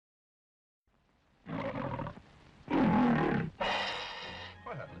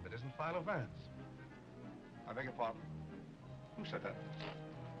Philo Vance. I beg your pardon? Who said that?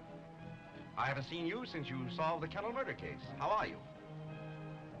 I haven't seen you since you solved the Kettle murder case. How are you?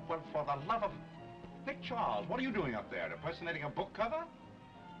 Well, for the love of... Nick Charles, what are you doing up there? Impersonating a book cover?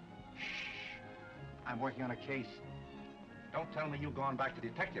 Shh. I'm working on a case. Don't tell me you've gone back to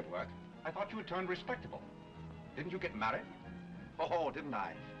detective work. I thought you had turned respectable. Didn't you get married? Oh, didn't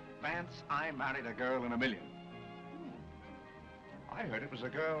I? Vance, I married a girl in a million. I heard it was a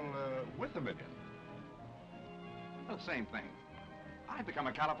girl with a million. Well, same thing. I've become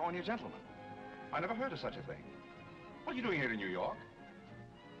a California gentleman. I never heard of such a thing. What are you doing here in New York?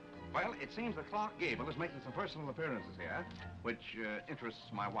 Well, it seems that Clark Gable is making some personal appearances here, which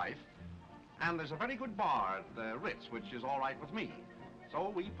interests my wife. And there's a very good bar at the Ritz, which is all right with me.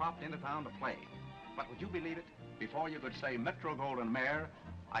 So we popped into town to play. But would you believe it? Before you could say Metro-Goldwyn-Mayer,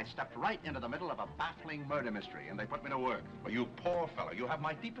 I stepped right into the middle of a baffling murder mystery, and they put me to work. Well, you poor fellow, you have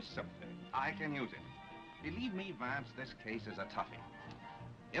my deepest sympathy. I can use it. Believe me, Vance, this case is a toughie.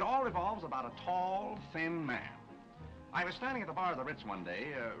 It all revolves about a tall, thin man. I was standing at the bar of the Ritz one day,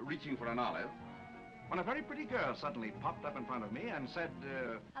 reaching for an olive, when a very pretty girl suddenly popped up in front of me and said,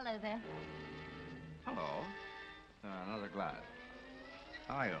 Hello there. Hello. Another glass.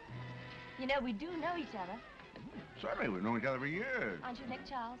 How are you? You know, we do know each other. Certainly, we've known each other for years. Aren't you Nick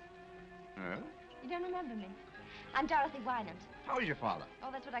Charles? Huh? You don't remember me? I'm Dorothy Wynant. How is your father? Oh,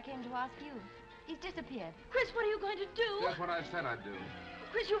 that's what I came to ask you. He's disappeared. Chris, what are you going to do? That's what I said I'd do.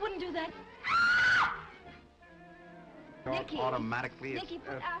 Chris, you wouldn't do that. Nicky. Automatically. Nicky,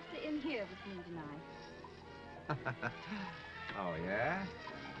 put Asta in here with me tonight. Oh, yeah?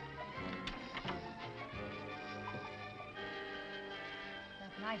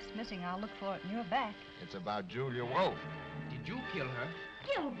 That knife's missing. I'll look for it in your back. It's about Julia Wolf. Did you kill her?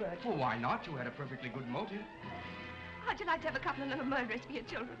 Gilbert. Well, why not? You had a perfectly good motive. How'd you like to have a couple of little murderers for your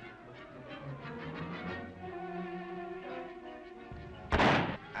children?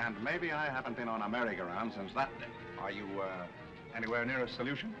 And maybe I haven't been on a merry-go-round since that day. Are you, anywhere near a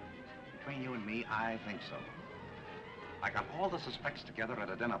solution? Between you and me, I think so. I got all the suspects together at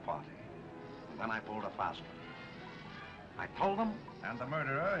a dinner party. And then I pulled a fast one. I told them, and the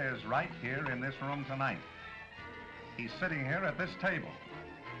murderer is right here in this room tonight. He's sitting here at this table.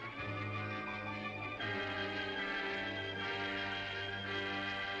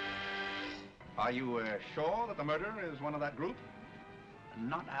 Are you sure that the murderer is one of that group?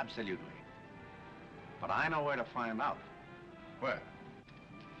 Not absolutely. But I know where to find out. Where?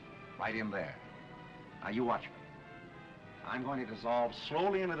 Right in there. Now, you watch me. I'm going to dissolve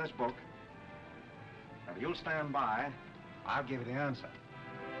slowly into this book. And if you'll stand by, I'll give you the answer.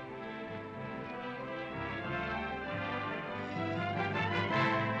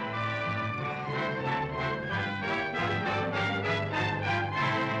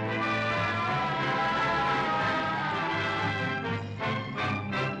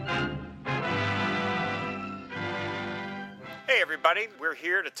 Hey everybody, we're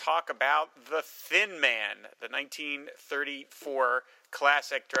here to talk about The Thin Man, the 1934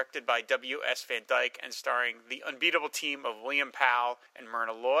 classic directed by W.S. Van Dyke and starring the unbeatable team of William Powell and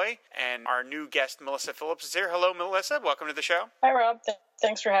Myrna Loy. And our new guest, Melissa Phillips, is here. Hello, Melissa. Welcome to the show. Hi, Rob.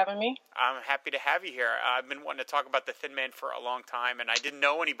 Thanks for having me. I'm happy to have you here. I've been wanting to talk about The Thin Man for a long time, and I didn't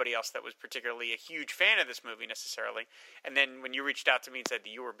know anybody else that was particularly a huge fan of this movie necessarily. And then when you reached out to me and said that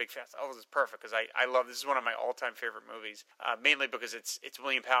you were a big fan, I said, oh, this is perfect, because I love this. Is one of my all-time favorite movies, mainly because it's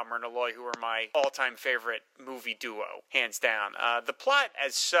William Powell and Myrna Loy, who are my all-time favorite movie duo, hands down. The plot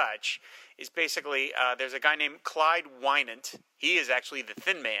as such is basically there's a guy named Clyde Wynant. He is actually the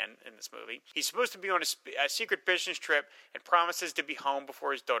Thin Man in this movie. He's supposed to be on a secret business trip and promises to be home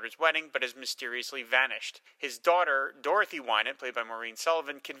before his daughter's wedding, but has mysteriously vanished. His daughter, Dorothy Wynant, played by Maureen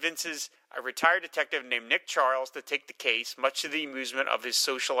Sullivan, convinces a retired detective named Nick Charles to take the case, much to the amusement of his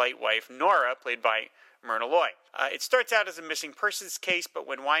socialite wife, Nora, played by Myrna Loy. It starts out as a missing persons case, but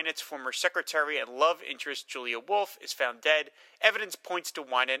when Wynant's former secretary and love interest, Julia Wolf, is found dead, evidence points to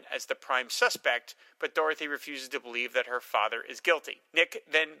Wynant as the prime suspect, but Dorothy refuses to believe that her father is guilty. Nick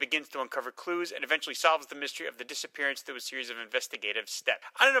then begins to uncover clues and eventually solves the mystery of the disappearance through a series of investigative steps.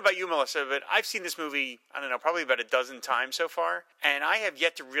 I don't know about you, Melissa, but I've seen this movie, probably about a dozen times so far, and I have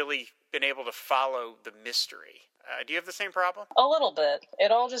yet to really been able to follow the mystery. Do you have the same problem? A little bit.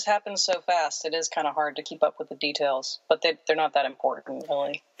 It all just happens so fast. It is kind of hard to keep up with the details, but they're not that important,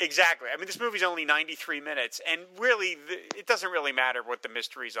 really. Exactly. This movie's only 93 minutes, and really, it doesn't really matter what the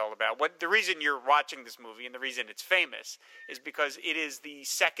mystery's all about. The reason you're watching this movie and the reason it's famous is because it is the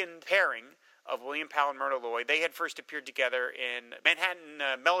second pairing of William Powell and Myrna Loy. They had first appeared together in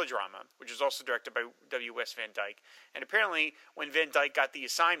Manhattan Melodrama, which was also directed by W.S. Van Dyke. And apparently, when Van Dyke got the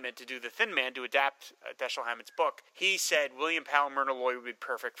assignment to do The Thin Man, to adapt Dashiell Hammett's book, he said William Powell and Myrna Loy would be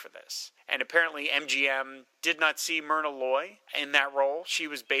perfect for this. And apparently, MGM did not see Myrna Loy in that role. She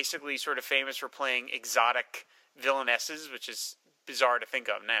was basically sort of famous for playing exotic villainesses, which is bizarre to think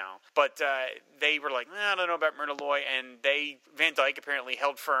of now. But they were like, I don't know about Myrna Loy, and Van Dyke apparently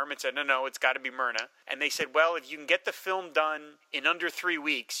held firm and said, no, it's got to be Myrna. And they said, well, if you can get the film done in under 3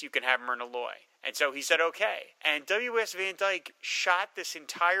 weeks, you can have Myrna Loy. And so he said, okay. And W.S. Van Dyke shot this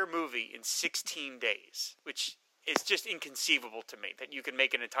entire movie in 16 days, which is just inconceivable to me, that you can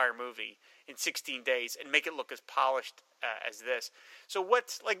make an entire movie in 16 days and make it look as polished as this. So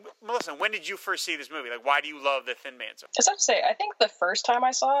Melissa, when did you first see this movie? Like, why do you love The Thin Man so much? I have to say, I think the first time I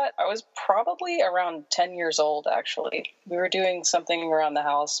saw it, I was probably around 10 years old, actually. We were doing something around the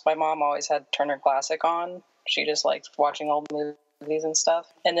house. My mom always had Turner Classic on. She just liked watching old movies and stuff.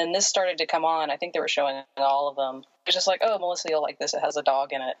 And then this started to come on. I think they were showing all of them. It was just like, oh, Melissa, you'll like this. It has a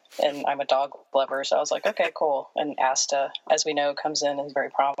dog in it. And I'm a dog lover. So I was like, okay, cool. And Asta, as we know, comes in and is very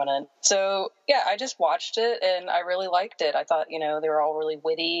prominent. So, yeah, I just watched it and I really liked it. I thought, they were all really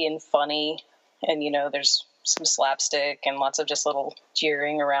witty and funny. And, there's some slapstick and lots of just little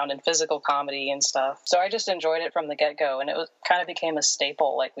jeering around and physical comedy and stuff. So I just enjoyed it from the get-go, and it kind of became a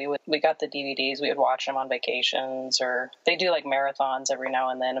staple. Like we got the DVDs, we would watch them on vacations, or they do like marathons every now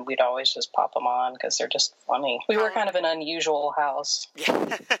and then, and we'd always just pop them on because they're just funny. We were kind of an unusual house.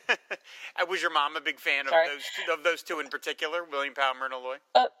 Yeah. Was your mom a big fan of those two in particular, William Powell and Myrna Loy?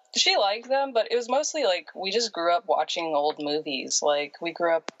 She liked them, but it was mostly like we just grew up watching old movies. Like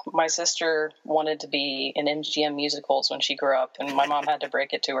my sister wanted to be in MGM musicals when she grew up, and my mom had to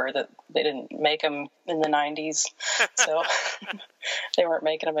break it to her that they didn't make them in the 90s, so they weren't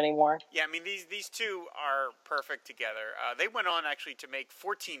making them anymore. Yeah, I mean, these two are perfect together. They went on actually to make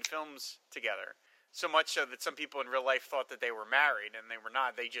 14 films together. So much so that some people in real life thought that they were married, and they were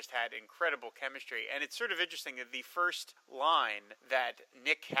not. They just had incredible chemistry. And it's sort of interesting that the first line that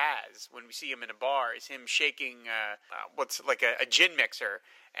Nick has when we see him in a bar is him shaking what's like a gin mixer.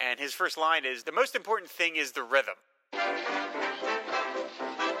 And his first line is, the most important thing is the rhythm. You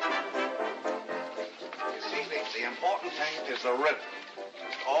see, the important thing is the rhythm.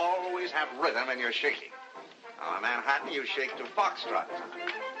 Always have rhythm in your shaking. Now, in Manhattan, you shake to foxtrot time.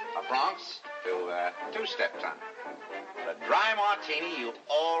 A Bronx, to two-step time. The dry martini, you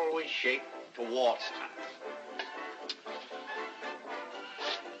always shake to waltz time.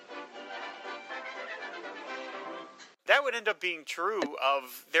 That would end up being true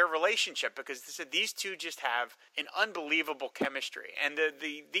of their relationship, because these two just have an unbelievable chemistry. And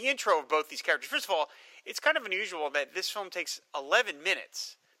the intro of both these characters, first of all, it's kind of unusual that this film takes 11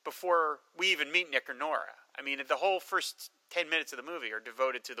 minutes before we even meet Nick or Nora. I mean, the whole first 10 minutes of the movie are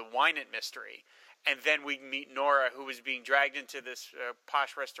devoted to the Wynant mystery. And then we meet Nora, who is being dragged into this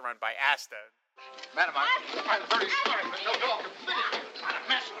posh restaurant by Asta. Madam, I'm very sorry, but no dog can finish you. It's not a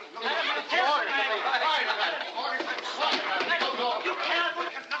mess. You cannot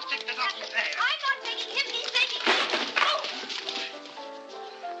take the dog there. I'm not taking him, he's taking me. Oh!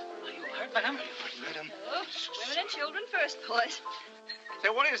 Are you hurt, madam? Are you hurt, madam? Oh, women and children first, boys. Say,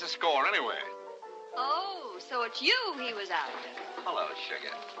 what is the score, anyway? Oh, so it's you he was after. Hello,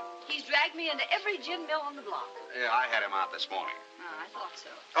 sugar. He's dragged me into every gin mill on the block. Yeah, I had him out this morning. I thought so.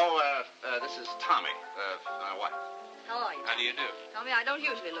 Oh, this is Tommy, my wife. How are you? How do you do? Tommy, I don't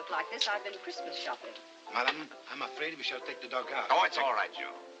usually look like this. I've been Christmas shopping. Madam, I'm afraid we shall take the dog out. Oh, it's all right,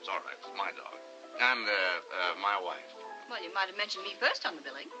 Joe. It's all right. It's my dog. And, my wife. Well, you might have mentioned me first on the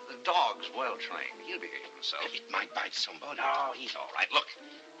billing. The dog's well trained. He'll behave himself. It might bite somebody. No, he's all right. Look,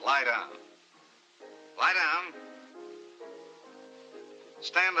 lie down. Lie down.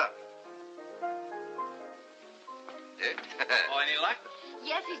 Stand up. Oh, any luck?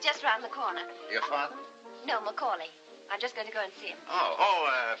 Yes, he's just round the corner. Your father? No, Macaulay. I'm just going to go and see him.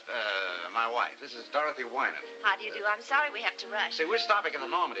 My wife. This is Dorothy Wynant. How do you do? I'm sorry we have to rush. See, we're stopping in the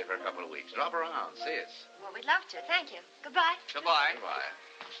Normandy for a couple of weeks. Drop around. See us. Well, we'd love to. Thank you. Goodbye. Goodbye. Goodbye.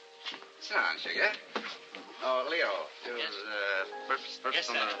 Sit down, sugar. Oh, Leo. Yes. First Yes,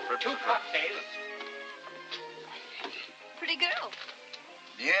 on sir. the... 2 cocktails. Pretty girl.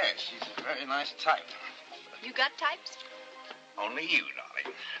 Yes, she's a very nice type. You got types? Only you,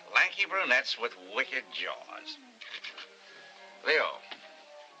 darling. Lanky brunettes with wicked jaws. Leo.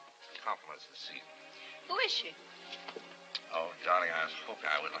 Compliments this season. Who is she? Oh, darling, I was hoping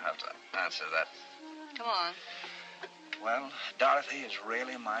I wouldn't have to answer that. Come on. Well, Dorothy is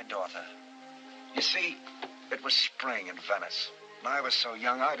really my daughter. You see, it was spring in Venice. When I was so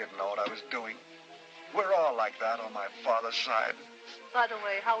young, I didn't know what I was doing. We're all like that on my father's side. By the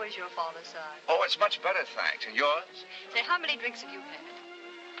way, how is your father's side? Oh, it's much better, thanks. And yours? Say, how many drinks have you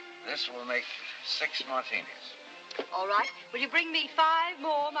had? This will make 6 martinis. All right. Will you bring me 5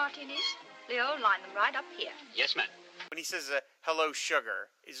 more martinis? Leo, line them right up here. Yes, ma'am. When he says "hello, sugar,"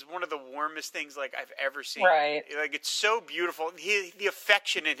 is one of the warmest things like I've ever seen. Right. Like, it's so beautiful. The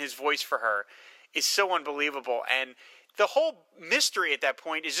affection in his voice for her is so unbelievable, and the whole mystery at that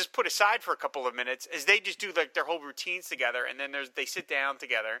point is just put aside for a couple of minutes as they just do like their whole routines together, and then they sit down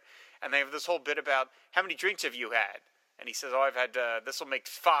together, and they have this whole bit about how many drinks have you had. And he says, "Oh, I've had, this will make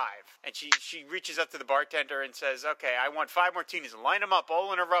 5. And she reaches up to the bartender and says, "Okay, I want 5 martinis. Line them up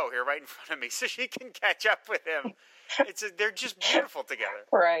all in a row here right in front of me so she can catch up with him." They're just beautiful together.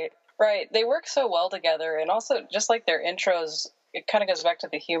 Right. They work so well together, and also just like their intros, it kind of goes back to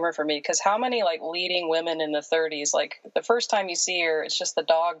the humor for me, because how many like leading women in the 30s, like the first time you see her, it's just the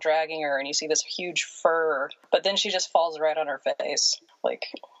dog dragging her and you see this huge fur, but then she just falls right on her face, like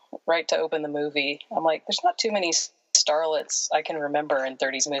right to open the movie. I'm like, there's not too many starlets I can remember in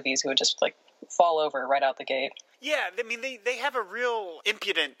 30s movies who would just like fall over right out the gate. Yeah, I mean, they have a real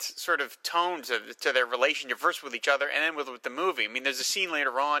impudent sort of tone to their relationship, first with each other and then with the movie. I mean, there's a scene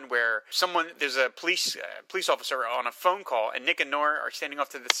later on where there's a police officer on a phone call, and Nick and Nora are standing off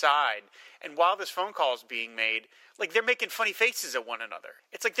to the side. And while this phone call is being made, like, they're making funny faces at one another.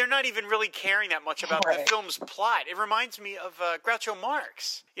 It's like they're not even really caring that much about the film's plot. It reminds me of Groucho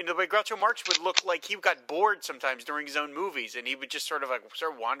Marx. You know, the way Groucho Marx would look like he got bored sometimes during his own movies, and he would just sort of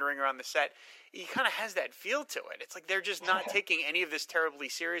wandering around the set. He kind of has that feel to it. It's like they're just not taking any of this terribly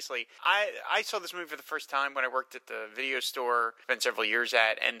seriously. I saw this movie for the first time when I worked at the video store, spent several years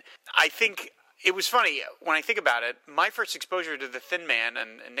at, and I think it was funny, when I think about it, my first exposure to the Thin Man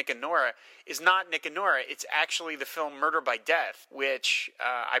and Nick and Nora is not Nick and Nora. It's actually the film Murder by Death, which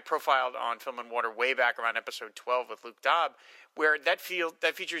I profiled on Film and Water way back around episode 12 with Luke Dobb, where that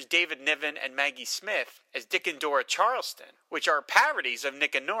features David Niven and Maggie Smith as Dick and Dora Charleston, which are parodies of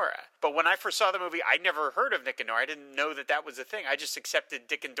Nick and Nora. But when I first saw the movie, I'd never heard of Nick and Nora. I didn't know that was a thing. I just accepted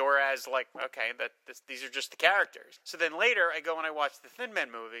Dick and Dora as like, okay, these are just the characters. So then later, I go and I watch the Thin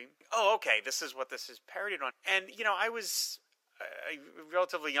Man movie. Oh, okay, this is what this is parodied on. And, you know, I was a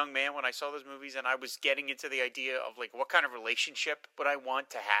relatively young man when I saw those movies, and I was getting into the idea of like, what kind of relationship would I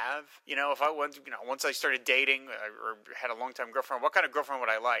want to have? You know, if I want, once I started dating or had a long-time girlfriend, what kind of girlfriend would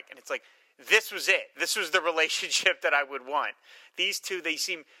I like? And it's like, this was it. This was the relationship that I would want. These two,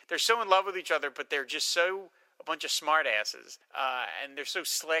 they're so in love with each other, but they're just so a bunch of smart asses, and they're so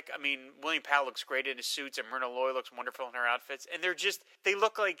slick. I mean, William Powell looks great in his suits, and Myrna Loy looks wonderful in her outfits, and they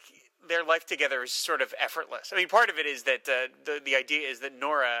look like their life together is sort of effortless. I mean, part of it is that the idea is that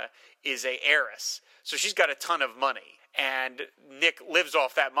Nora is a heiress, so she's got a ton of money, and Nick lives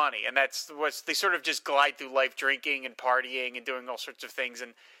off that money, and that's what they sort of just glide through life, drinking and partying and doing all sorts of things,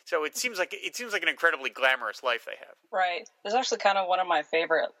 and so it seems like an incredibly glamorous life they have. Right. There's actually kind of one of my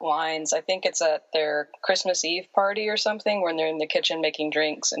favorite lines. I think it's at their Christmas Eve party or something, when they're in the kitchen making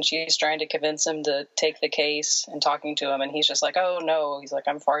drinks, and she's trying to convince him to take the case and talking to him, and he's just like, "Oh no," he's like,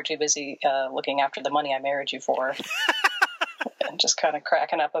 "I'm far too busy looking after the money I married you for." And just kind of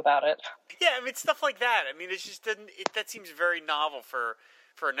cracking up about it. Yeah, I mean, stuff like that. I mean, it just that seems very novel for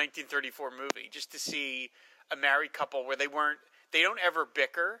a 1934 movie, just to see a married couple where they don't ever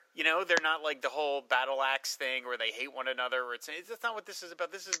bicker, you know, they're not like the whole battle axe thing where they hate one another, or that's not what this is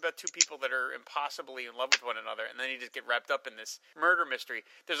about. This is about two people that are impossibly in love with one another, and then you just get wrapped up in this murder mystery.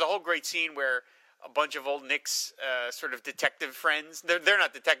 There's a whole great scene where a bunch of old Nick's sort of detective friends, they're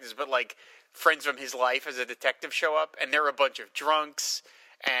not detectives, but like friends from his life as a detective show up, and they're a bunch of drunks,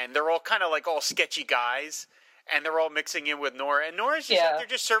 and they're all kind of like all sketchy guys, and they're all mixing in with Nora, and Nora's just like, they're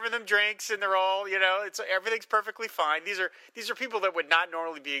just serving them drinks, and they're all, you know, everything's perfectly fine. These are people that would not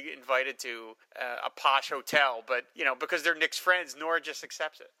normally be invited to a posh hotel, but you know, because they're Nick's friends, Nora just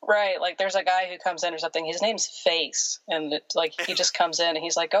accepts it. Right, like there's a guy who comes in or something. His name's Face, and he just comes in and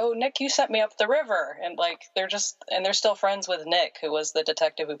he's like, "Oh, Nick, you sent me up the river," and like they're still friends with Nick, who was the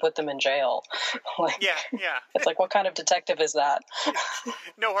detective who put them in jail. Like, yeah. It's like, what kind of detective is that?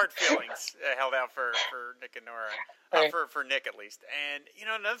 No hard feelings held out for Nick and Nora. Right. For Nick at least. And you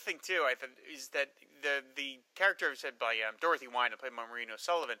know, another thing too, I think, is that the character said by Dorothy Wine, played by Maureen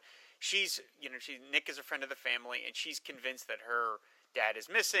O'Sullivan, Nick is a friend of the family, and she's convinced that her dad is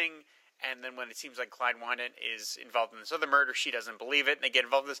missing. And then when it seems like Clyde Wynant is involved in this other murder, she doesn't believe it, and they get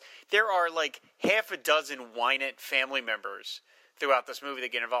involved in this. There are like half a dozen Wynant family members throughout this movie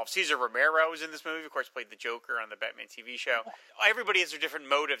that get involved. Cesar Romero is in this movie, of course, played the Joker on the Batman TV show. Everybody has their different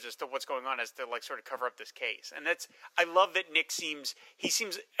motives as to what's going on, as to like sort of cover up this case. And I love that Nick seems,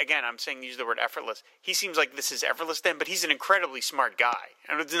 again, I'm saying use the word effortless. He seems like this is effortless to him, but he's an incredibly smart guy.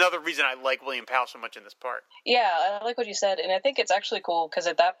 And it's another reason I like William Powell so much in this part. Yeah, I like what you said. And I think it's actually cool because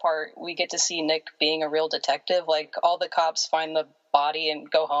at that part, we get to see Nick being a real detective. Like, all the cops find the body and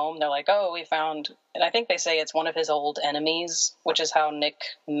go home. They're like, oh, we found, and I think they say it's one of his old enemies, which is how Nick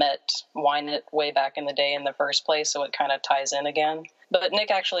met Wynette way back in the day in the first place. So it kind of ties in again. But Nick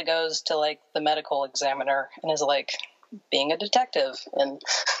actually goes to like the medical examiner and is like being a detective and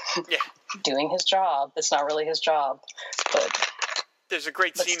doing his job. It's not really his job, but there's a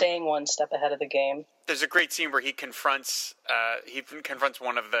great scene. Staying one step ahead of the game. There's a great scene where he confronts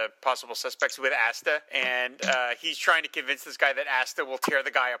one of the possible suspects with Asta, and he's trying to convince this guy that Asta will tear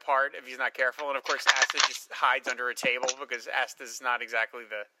the guy apart if he's not careful. And of course, Asta just hides under a table because Asta's not exactly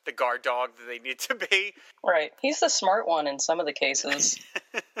the guard dog that they need to be. Right. He's the smart one in some of the cases.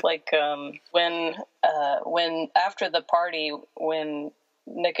 Like when after the party, when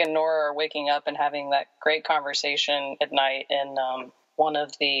Nick and Nora are waking up and having that great conversation at night, and one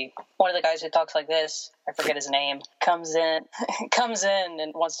of the guys who talks like this, I forget his name, comes in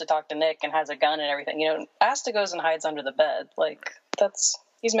and wants to talk to Nick and has a gun and everything. You know, Asta goes and hides under the bed. Like,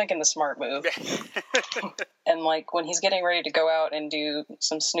 he's making the smart move. And like when he's getting ready to go out and do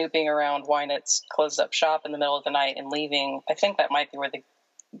some snooping around Wynette's closed up shop in the middle of the night and leaving, I think that might be where the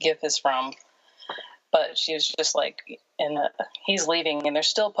gif is from. But she was just like, he's leaving, and they're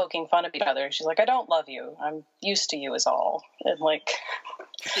still poking fun of each other. She's like, I don't love you. I'm used to you is all. And like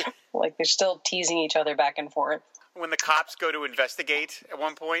they're still teasing each other back and forth. When the cops go to investigate at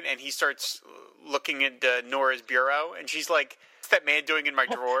one point, and he starts looking at Nora's bureau, and she's like, what's that man doing in my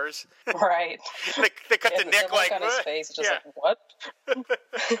drawers? Right. they cut to Nick like, on his face, just like, what?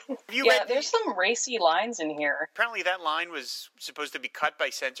 There's some racy lines in here. Apparently that line was supposed to be cut by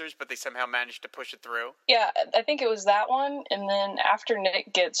censors, but they somehow managed to push it through. Yeah, I think it was that one. And then after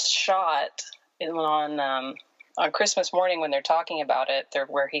Nick gets shot on Christmas morning when they're talking about it,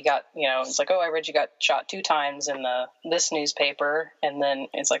 where he got, it's like, oh, I read you got shot 2 times in this newspaper. And then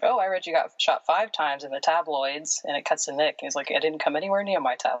it's like, oh, I read you got shot 5 times in the tabloids. And it cuts to Nick. And he's like, I didn't come anywhere near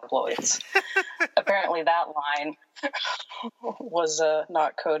my tabloids. Apparently that line was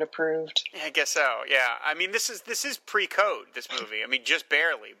not code approved. Yeah, I guess so. Yeah. I mean, this is pre-code, this movie. I mean, just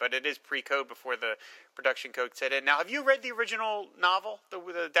barely, but it is pre-code before the production code set in. Now, have you read the original novel, the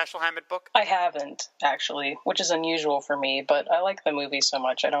Dashiell Hammett book? I haven't, actually, which is unusual for me, but I like the movie so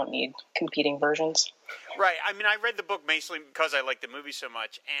much I don't need competing versions. Right. I mean, I read the book mainly because I like the movie so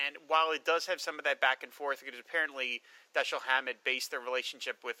much, and while it does have some of that back and forth, because apparently Dashiell Hammett based their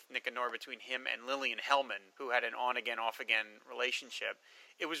relationship with Nick and Nora between him and Lillian Hellman, who had an on-again, off-again relationship.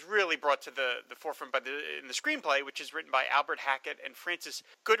 It was really brought to the forefront in the screenplay, which is written by Albert Hackett and Frances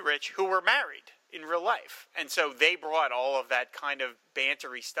Goodrich, who were married in real life. And so they brought all of that kind of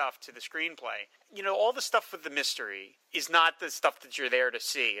bantery stuff to the screenplay. You know, all the stuff with the mystery is not the stuff that you're there to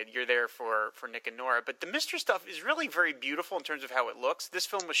see. You're there for Nick and Nora. But the mystery stuff is really very beautiful in terms of how it looks. This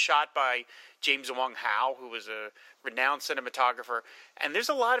film was shot by James Wong Howe, who was a renowned cinematographer. And there's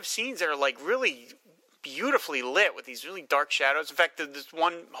a lot of scenes that are like really beautifully lit with these really dark shadows. In fact, there's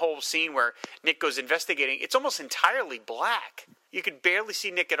one whole scene where Nick goes investigating. It's almost entirely black. You could barely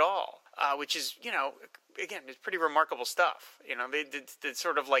see Nick at all, which is, again, it's pretty remarkable stuff. They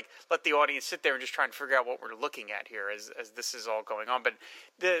sort of like let the audience sit there and just try and figure out what we're looking at here as this is all going on. But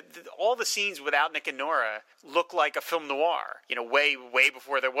all the scenes without Nick and Nora look like a film noir, way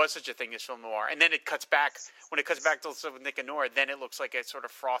before there was such a thing as film noir. And then it cuts back. When it cuts back to stuff with Nick and Nora, then it looks like a sort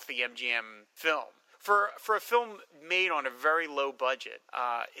of frothy MGM film. For a film made on a very low budget,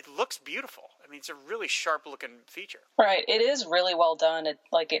 it looks beautiful. I mean, it's a really sharp-looking feature. Right. It is really well done. It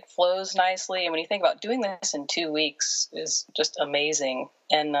flows nicely. And when you think about doing this in 2 weeks is just amazing.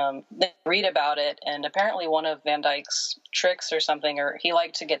 And they read about it, and apparently one of Van Dyke's tricks or something, or he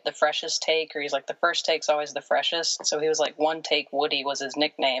liked to get the freshest take, or he's like, the first take's always the freshest. So he was like, One Take Woody was his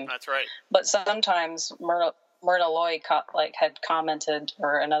nickname. That's right. But sometimes Myrna Loy had commented,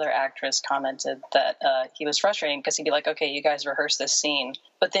 or another actress commented, that he was frustrating because he'd be like, okay, you guys rehearse this scene.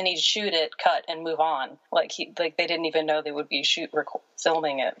 but then he'd shoot it, cut, and move on. Like they didn't even know they would be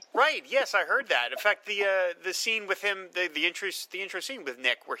filming it. Right. Yes, I heard that. In fact, the scene with him, the intro scene with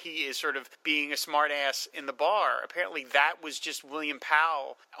Nick, where he is sort of being a smartass in the bar. Apparently, that was just William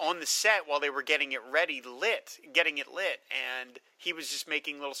Powell on the set while they were getting it lit, and he was just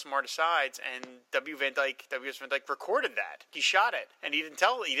making little smart asides. And W.S. Van Dyke recorded that. He shot it, and he didn't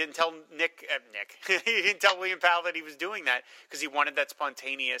tell Nick. He didn't tell William Powell that he was doing that because he wanted that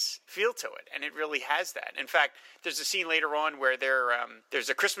spontaneous feel to it, and it really has that. In fact, there's a scene later on where there's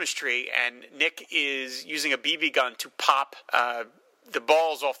a Christmas tree, and Nick is using a BB gun to pop the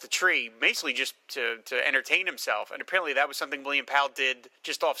balls off the tree, basically just to entertain himself. And apparently that was something William Powell did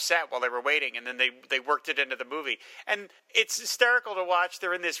just off set while they were waiting, and then they worked it into the movie. And it's hysterical to watch.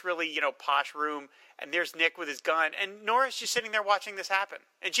 They're in this really, posh room, and there's Nick with his gun, and Nora's just sitting there watching this happen.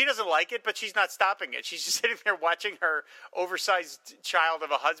 And she doesn't like it, but she's not stopping it. She's just sitting there watching her oversized child of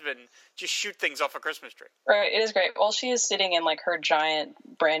a husband just shoot things off a Christmas tree. Right, it is great. Well, she is sitting in, like, her giant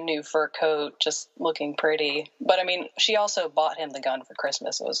brand new fur coat, just looking pretty. But, I mean, she also bought him the gun for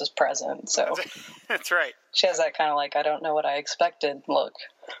Christmas. It was his present, so. That's right. She has that kind of, like, I don't know what I expected look.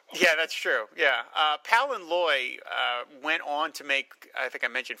 Yeah, that's true. Yeah. Powell and Loy went on to make, I think I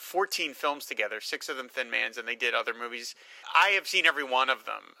mentioned, 14 films together, 6 of them Thin Man's, and they did other movies. I have seen every one of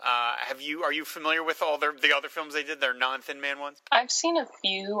them. Are you familiar with all the other films they did, their non-Thin Man ones? I've seen a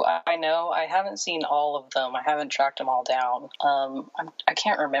few, I know. I haven't seen all of them. I haven't tracked them all down. I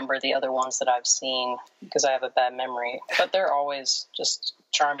can't remember the other ones that I've seen because I have a bad memory, but they're always just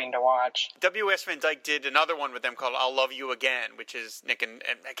charming to watch. W.S. Van Dyke did another one with them called I'll Love You Again, which is Nick and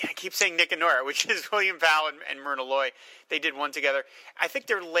I keep saying Nick and Nora, which is William Powell and Myrna Loy. They did one together. I think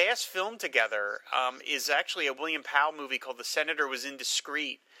their last film together is actually a William Powell movie called The Senator Was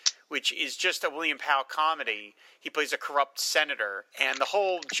Indiscreet, which is just a William Powell comedy. He plays a corrupt senator, and the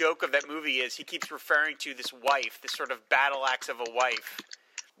whole joke of that movie is he keeps referring to this wife, this sort of battle axe of a wife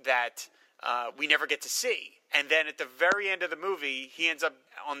that we never get to see. And then at the very end of the movie, he ends up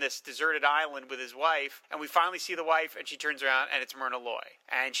on this deserted island with his wife, and we finally see the wife, and she turns around, and it's Myrna Loy.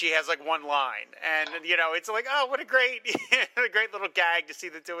 And she has, like, one line. And, it's like, oh, what a great little gag to see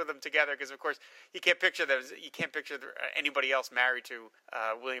the two of them together, because, of course, you can't picture anybody else married to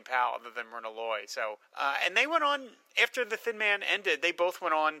William Powell other than Myrna Loy. So, and they went on, after The Thin Man ended, they both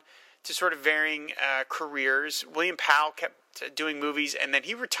went on to sort of varying careers. William Powell kept doing movies, and then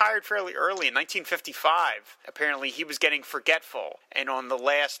he retired fairly early in 1955. Apparently, he was getting forgetful, and on the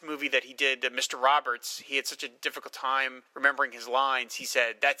last movie that he did, Mr. Roberts, he had such a difficult time remembering his lines. He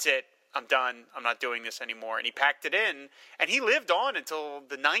said, "That's it. I'm done. I'm not doing this anymore." And he packed it in, and he lived on until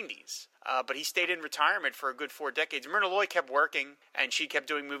the 90s. But he stayed in retirement for a good 4 decades. Myrna Loy kept working, and she kept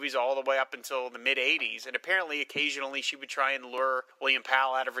doing movies all the way up until the mid-'80s. And apparently, occasionally, she would try and lure William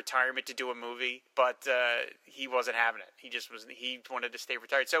Powell out of retirement to do a movie, but he wasn't having it. He wanted to stay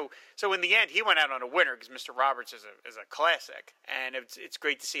retired. So in the end, he went out on a winner because Mr. Roberts is a classic, and it's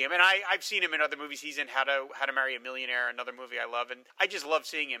great to see him. And I've seen him in other movies. He's in How to Marry a Millionaire, another movie I love, and I just love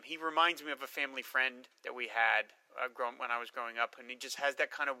seeing him. He reminds me of a family friend that we had when I was growing up, and he just has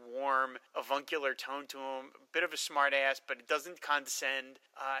that kind of warm, avuncular tone to him, a bit of a smart ass, but it doesn't condescend.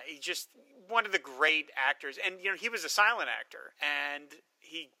 He's just one of the great actors, and he was a silent actor, and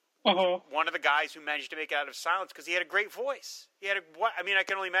he one of the guys who managed to make it out of silence because he had a great voice. I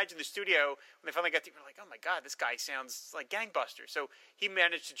can only imagine the studio when they finally got to, like, oh my God, this guy sounds like gangbusters. So he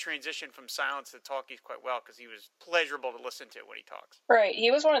managed to transition from silence to talkies quite well because he was pleasurable to listen to when he talks. Right. He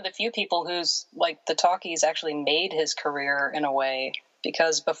was one of the few people who's, like, the talkies actually made his career in a way.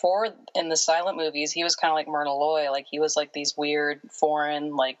 Because before, in the silent movies, he was kind of like Myrna Loy. Like, he was like these weird,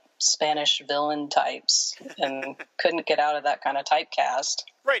 foreign, like, Spanish villain types and couldn't get out of that kind of typecast.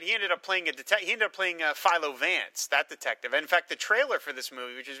 Right, he ended up playing Philo Vance, that detective. And in fact, the trailer for this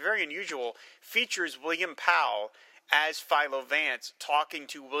movie, which is very unusual, features William Powell as Philo Vance talking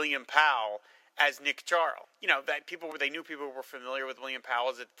to William Powell as Nick Jarl. They knew people were familiar with William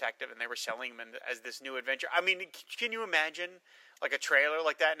Powell as a detective, and they were selling him as this new adventure. I mean, can you imagine like a trailer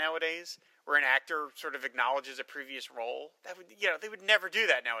like that nowadays, where an actor sort of acknowledges a previous role? That would, they would never do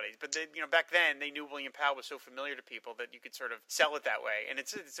that nowadays. But back then they knew William Powell was so familiar to people that you could sort of sell it that way. And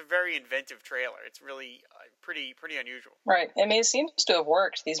it's a very inventive trailer. It's really pretty unusual. Right. I mean, it seems to have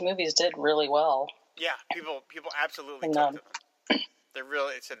worked. These movies did really well. Yeah, people absolutely talk to them. They're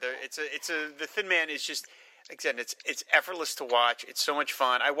really The Thin Man is just, again, it's effortless to watch. It's so much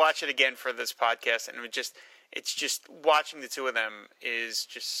fun. I watch it again for this podcast, and it's just watching the two of them is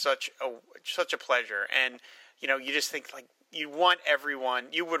just such a pleasure. And you just think, like, you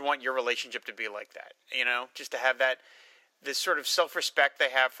would want your relationship to be like that. Just to have that this sort of self-respect they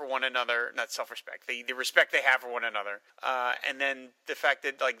have for one another, not self-respect, the respect they have for one another, and then the fact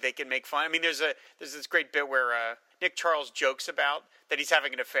that like they can make fun. I mean, there's this great bit where Nick Charles jokes about that he's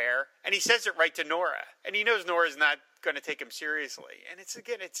having an affair, and he says it right to Nora, and he knows Nora's not going to take him seriously, and it's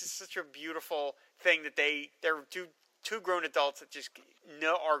just such a beautiful thing that they're two grown adults that just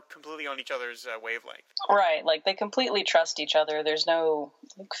are completely on each other's wavelength. Right, like they completely trust each other. There's no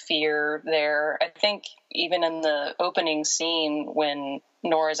fear there. I think even in the opening scene when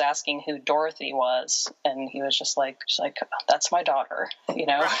Nora's asking who Dorothy was, and he was just like, that's my daughter, you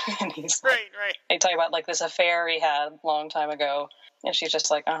know? Right. And he's right. They talk about like this affair he had a long time ago, and she's just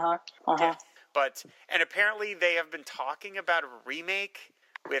like, Yeah. And apparently they have been talking about a remake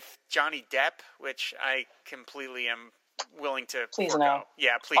with Johnny Depp, which I completely am willing to Please forego. no.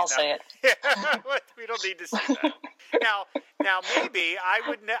 Yeah, please I'll no. say it. We don't need to see that. Now maybe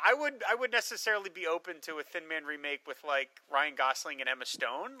I would necessarily be open to a Thin Man remake with like Ryan Gosling and Emma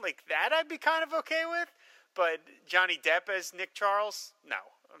Stone. Like that I'd be kind of okay with. But Johnny Depp as Nick Charles? No,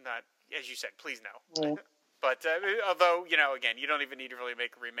 I'm not. As you said, please no. Mm. But although, again, you don't even need to really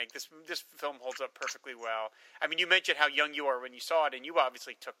make a remake. This film holds up perfectly well. I mean, you mentioned how young you are when you saw it, and you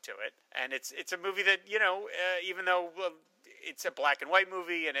obviously took to it. And it's a movie that, even though it's a black and white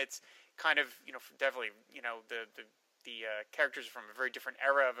movie, and it's kind of, definitely, the characters are from a very different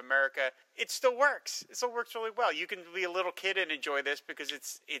era of America, it still works. It still works really well. You can be a little kid and enjoy this because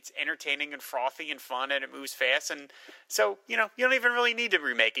it's entertaining and frothy and fun, and it moves fast. And so, you don't even really need to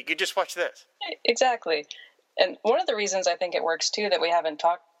remake it. You just watch this. Exactly. And one of the reasons I think it works, too, that we haven't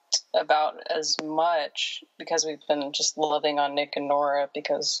talked about as much, because we've been just loving on Nick and Nora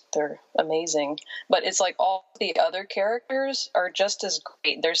because they're amazing, but it's like all the other characters are just as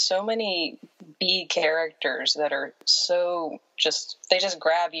great. There's so many B characters that are they just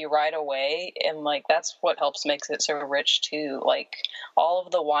grab you right away, and like that's what makes it so rich too. Like all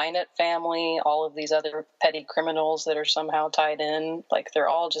of the Wynett family, all of these other petty criminals that are somehow tied in, like they're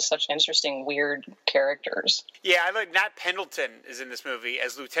all just such interesting, weird characters. Yeah, I like Nat Pendleton is in this movie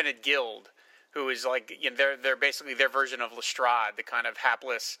as Lieutenant Guild, who is like they're basically their version of Lestrade, the kind of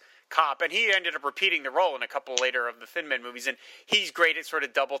hapless cop, and he ended up repeating the role in a couple later of the Thin Man movies, and he's great at sort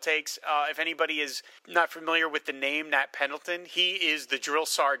of double takes. If anybody is not familiar with the name Nat Pendleton, he is the drill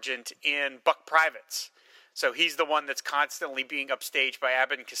sergeant in Buck Privates. So he's the one that's constantly being upstaged by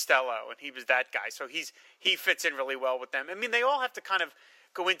Abbott and Costello, and he was that guy. So he fits in really well with them. I mean, they all have to kind of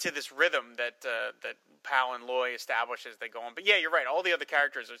go into this rhythm that Powell and Loy establish as they go on. But yeah, you're right. All the other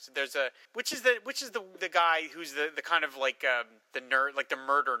characters. There's which is the guy who's the kind of like the nerd, like the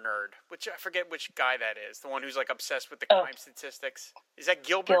murder nerd. Which I forget which guy that is. The one who's like obsessed with the crime statistics. Is that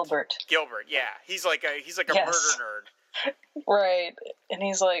Gilbert? Gilbert. Yeah, he's like a Yes. murder nerd. Right. And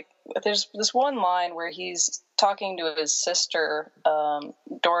he's like, there's this one line where he's talking to his sister,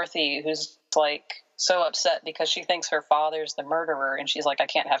 Dorothy, who's like so upset because she thinks her father's the murderer, and she's like, I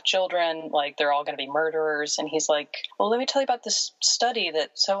can't have children, like they're all going to be murderers. And he's like, well, let me tell you about this study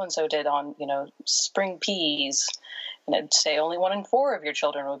that so-and-so did on, spring peas, and it'd say only 1 in 4 of your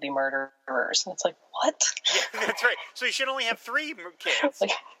children would be murderers. And it's like, what? Yeah, that's right. So you should only have 3 kids.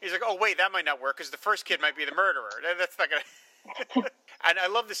 He's like, oh wait, that might not work because the first kid might be the murderer. That's not gonna. And I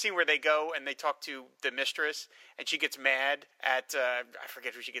love the scene where they go and they talk to the mistress, and she gets mad at I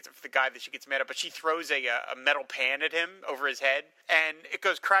forget who she gets, the guy that she gets mad at, but she throws a metal pan at him over his head, and it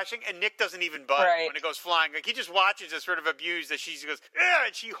goes crashing, and Nick doesn't even budge when it goes flying. Like he just watches it sort of abused as she goes, ugh,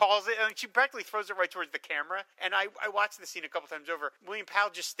 and she hauls it, and she practically throws it right towards the camera. And I watched the scene a couple times over. William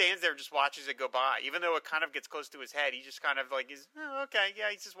Powell just stands there and just watches it go by, even though it kind of gets close to his head. He just kind of like is, oh, okay, yeah,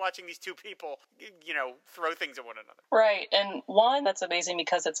 he's just watching these two people, throw things at one another. Right, and one that's amazing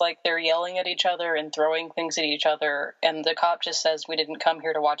because it's like they're yelling at each other and throwing things at each other, and the cop just says, we didn't come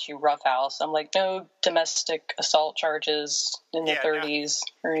here to watch you roughhouse. I'm like, no domestic assault charges in the 30s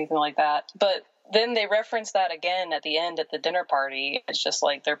or anything like that. But then they reference that again at the end at the dinner party. It's just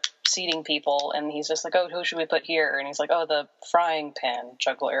like they're seating people, and he's just like, oh, who should we put here? And he's like, oh, the frying pan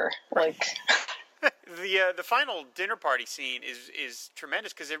juggler. Like... The final dinner party scene is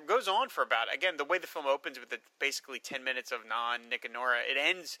tremendous because it goes on for about, again, the way the film opens with basically 10 minutes of Nick and Nora, it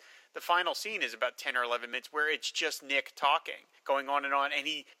ends, the final scene is about 10 or 11 minutes where it's just Nick talking, going on, and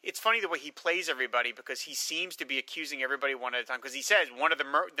it's funny the way he plays everybody because he seems to be accusing everybody one at a time because he says one of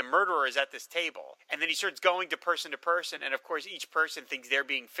the murderer is at this table, and then he starts going to person, and of course each person thinks they're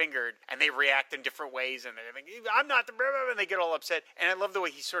being fingered, and they react in different ways, and they're like, I'm not the murderer, and they get all upset, and I love the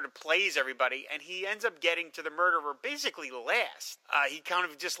way he sort of plays everybody, and he ends ends up getting to the murderer basically last. He kind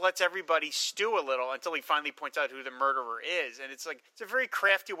of just lets everybody stew a little until he finally points out who the murderer is. And it's a very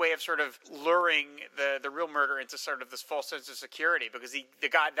crafty way of sort of luring the real murderer into sort of this false sense of security, because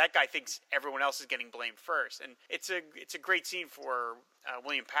that guy thinks everyone else is getting blamed first. And it's a great scene for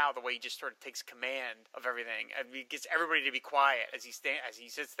William Powell, the way he just sort of takes command of everything, and he gets everybody to be quiet as he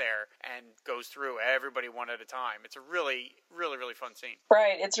sits there and goes through everybody one at a time. It's a really, really, really fun scene.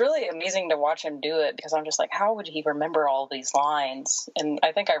 Right. It's really amazing to watch him do it, because I'm just like, how would he remember all these lines? And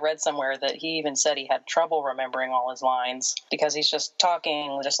I think I read somewhere that he even said he had trouble remembering all his lines, because he's just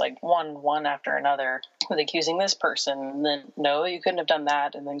talking just like one after another, with accusing this person, and then, no, you couldn't have done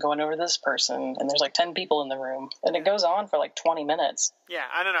that, and then going over this person, and there's like 10 people in the room, and it goes on for like 20 minutes. Yeah,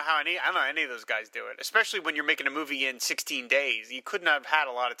 I don't know any of those guys do it, especially when you're making a movie in 16 days. You couldn't have had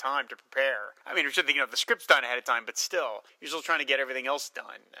a lot of time to prepare. I mean, the script's done ahead of time, but still, you're still trying to get everything else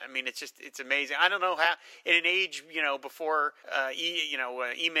done. I mean, it's amazing. I don't know how, in an age, before,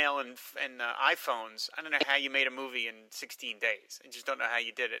 email and iPhones, I don't know how you made a movie in 16 days. I just don't know how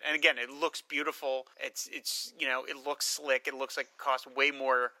you did it. And again, it looks beautiful. It looks slick. It looks like it cost way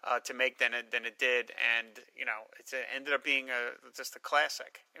more to make than it did. And, it ended up being just a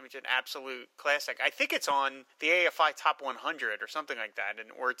classic. I mean, it's an absolute classic. I think it's on the AFI Top 100 or something like that,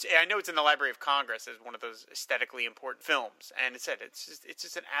 I know it's in the Library of Congress as one of those aesthetically important films. And it's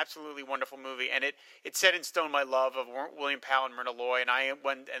just an absolutely wonderful movie, and it set in stone my love of William Powell and Myrna Loy, and I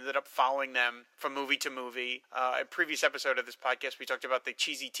ended up following them from movie to movie. A previous episode of this podcast, we talked about the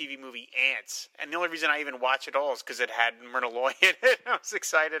cheesy TV movie Ants, and the only reason I even watch it all is because it had Myrna Loy in it. I was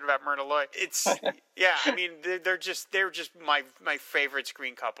excited about Myrna Loy. I mean, they're just my favorite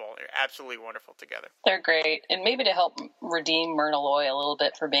screen couple. They're absolutely wonderful together. They're great. And maybe to help redeem Myrna Loy a little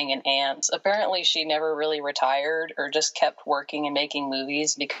bit for being an aunt, apparently she never really retired or just kept working and making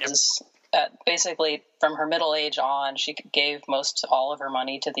movies, because basically from her middle age on, she gave all of her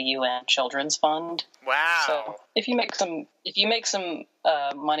money to the UN Children's Fund. Wow. So if you make some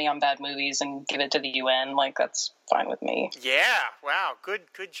money on bad movies and give it to the UN, that's fine with me. Yeah. Wow.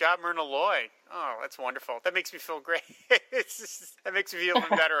 Good job, Myrna Loy. Oh, that's wonderful. That makes me feel great. That makes me feel even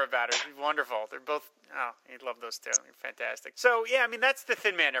better about it. It's wonderful. They're both, you'd love those two. They're fantastic. So, yeah, I mean, that's The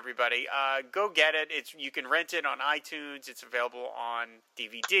Thin Man, everybody. Go get it. You can rent it on iTunes. It's available on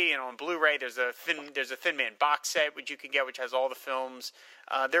DVD and on Blu-ray. There's a Thin Man box set, which you can get, which has all the films.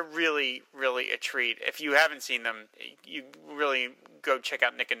 They're really, really a treat. If you haven't seen them, you really go check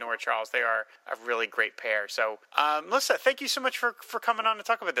out Nick and Nora Charles. They are a really great pair. So, Melissa, thank you so much for coming on to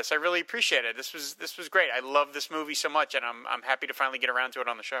talk about this. I really appreciate it. This was great. I love this movie so much, and I'm happy to finally get around to it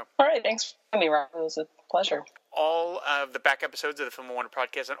on the show. All right, thanks for having me, Rob. It was a pleasure. All of the back episodes of the Film and Water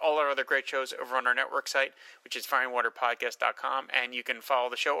Podcast and all our other great shows over on our network site, which is fireandwaterpodcast.com, and you can follow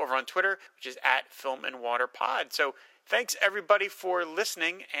the show over on Twitter, which is @FilmandWaterPod. So thanks everybody for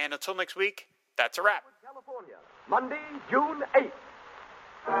listening, and until next week, that's a wrap. California, Monday, June 8th.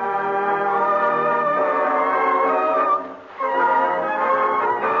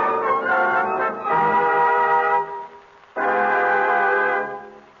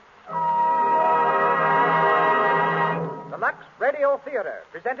 Radio Theater,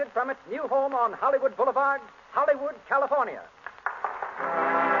 presented from its new home on Hollywood Boulevard, Hollywood, California.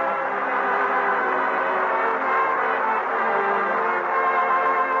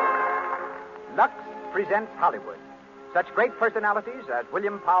 Lux presents Hollywood. Such great personalities as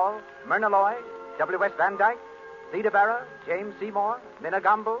William Powell, Myrna Loy, W.S. Van Dyke, Theda Bara, James Seymour, Minna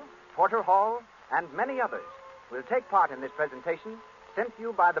Gamble, Porter Hall, and many others will take part in this presentation, sent to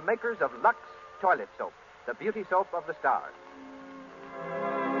you by the makers of Lux Toilet Soap, the beauty soap of the stars.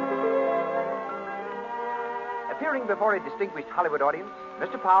 Appearing before a distinguished Hollywood audience,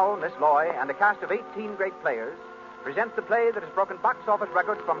 Mr. Powell, Miss Loy, and a cast of 18 great players present the play that has broken box office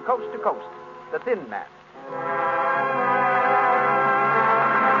records from coast to coast, The Thin Man.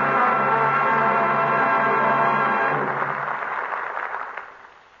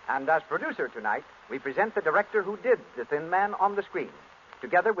 And as producer tonight, we present the director who did The Thin Man on the screen,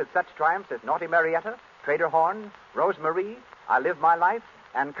 together with such triumphs as Naughty Marietta, Trader Horn, Rose Marie, I Live My Life,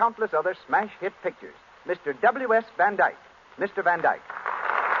 and countless other smash hit pictures. Mr. W.S. Van Dyke. Mr. Van Dyke.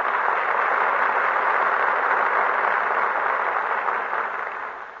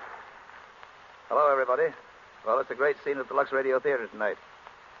 Hello, everybody. Well, it's a great scene at the Lux Radio Theater tonight.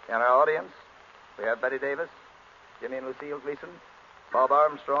 In our audience, we have Betty Davis, Jimmy and Lucille Gleason, Bob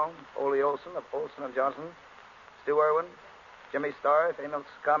Armstrong, Ole Olson of Olson and Johnson, Stu Irwin, Jimmy Starr, famous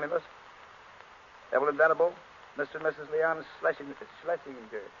communist, Evelyn Venable, Mr. and Mrs. Leon Schlesinger.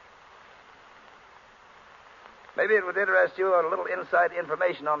 Maybe it would interest you a little inside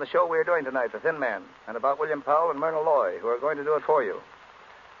information on the show we're doing tonight, The Thin Man, and about William Powell and Myrna Loy, who are going to do it for you.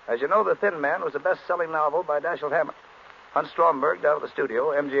 As you know, The Thin Man was a best-selling novel by Dashiell Hammett. Hunt Stromberg, down at the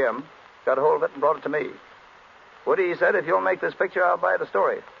studio, MGM, got a hold of it and brought it to me. Woody said, if you'll make this picture, I'll buy the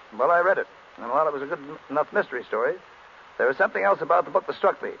story. Well, I read it, and while it was a good enough mystery story, there was something else about the book that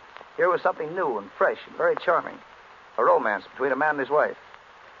struck me. Here was something new and fresh and very charming. A romance between a man and his wife.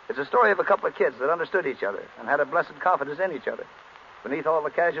 It's a story of a couple of kids that understood each other and had a blessed confidence in each other. Beneath all the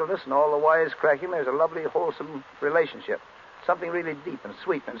casualness and all the wisecracking, there's a lovely, wholesome relationship. Something really deep and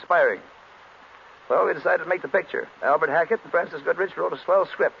sweet and inspiring. Well, we decided to make the picture. Albert Hackett and Francis Goodrich wrote a swell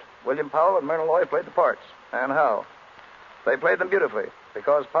script. William Powell and Myrna Loy played the parts. And how? They played them beautifully,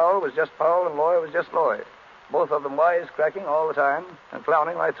 because Powell was just Powell and Loy was just Loy. Both of them wisecracking all the time and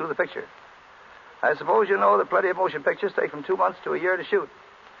clowning right through the picture. I suppose you know that plenty of motion pictures take from 2 months to a year to shoot.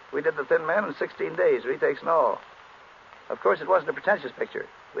 We did The Thin Man in 16 days, retakes and all. Of course, it wasn't a pretentious picture.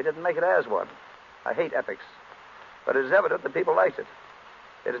 We didn't make it as one. I hate epics. But it is evident that people liked it.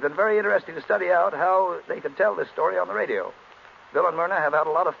 It has been very interesting to study out how they could tell this story on the radio. Bill and Myrna have had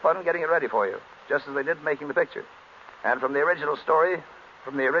a lot of fun getting it ready for you, just as they did making the picture. And from the original story,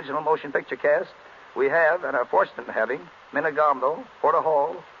 from the original motion picture cast, we have, and are fortunate in having, Minna Gombo, Porter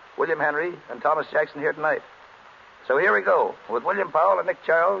Hall, William Henry, and Thomas Jackson here tonight. So here we go, with William Powell and Nick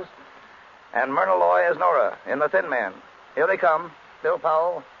Charles, and Myrna Loy as Nora in The Thin Man. Here they come, Bill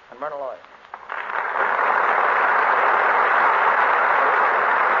Powell and Myrna Loy.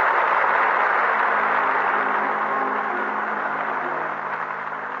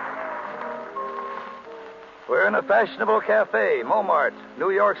 We're in a fashionable cafe, Montmartre,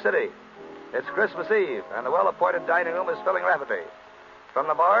 New York City. It's Christmas Eve, and the well-appointed dining room is filling rapidly. From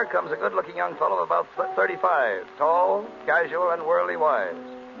the bar comes a good-looking young fellow of about 35, tall, casual, and worldly wise.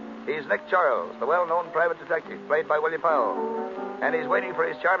 He's Nick Charles, the well-known private detective, played by William Powell. And he's waiting for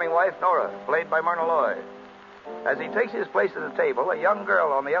his charming wife, Nora, played by Myrna Loy. As he takes his place at the table, a young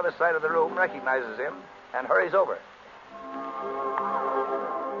girl on the other side of the room recognizes him and hurries over.